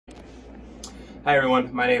Hi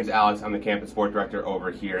everyone, my name is Alex. I'm the campus sport director over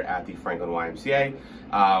here at the Franklin YMCA.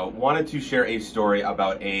 Wanted to share a story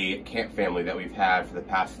about a camp family that we've had for the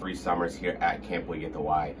past 3 summers here at Camp Wiggy at the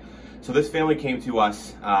Y. So this family came to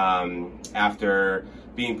us after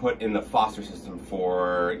being put in the foster system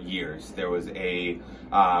for years. There was a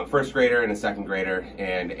first grader and a second grader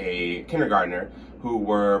and a kindergartner who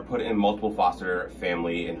were put in multiple foster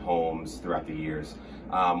family and homes throughout the years.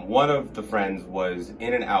 One of the friends was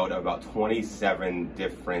in and out of about 27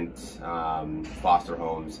 different foster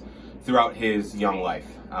homes throughout his young life.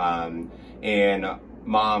 And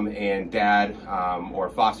mom and dad or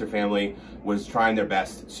foster family was trying their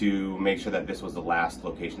best to make sure that this was the last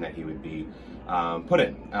location that he would be put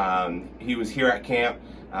in. He was here at camp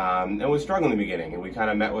and was struggling in the beginning, and we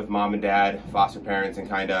kind of met with mom and dad, foster parents, and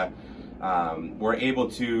kind of were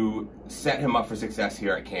able to set him up for success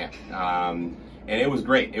here at camp. And it was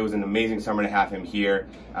great. It was an amazing summer to have him here.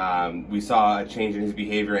 We saw a change in his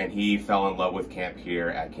behavior, and he fell in love with camp here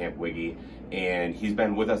at Camp Wiggy. And he's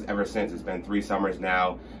been with us ever since. It's been 3 summers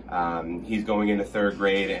now. He's going into 3rd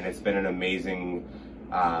grade, and it's been an amazing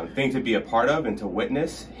thing to be a part of and to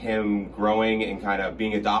witness him growing and kind of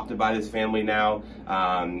being adopted by this family now,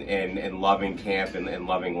 and loving camp and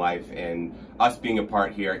loving life. And us being a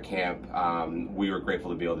part here at camp, we were grateful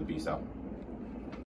to be able to be so.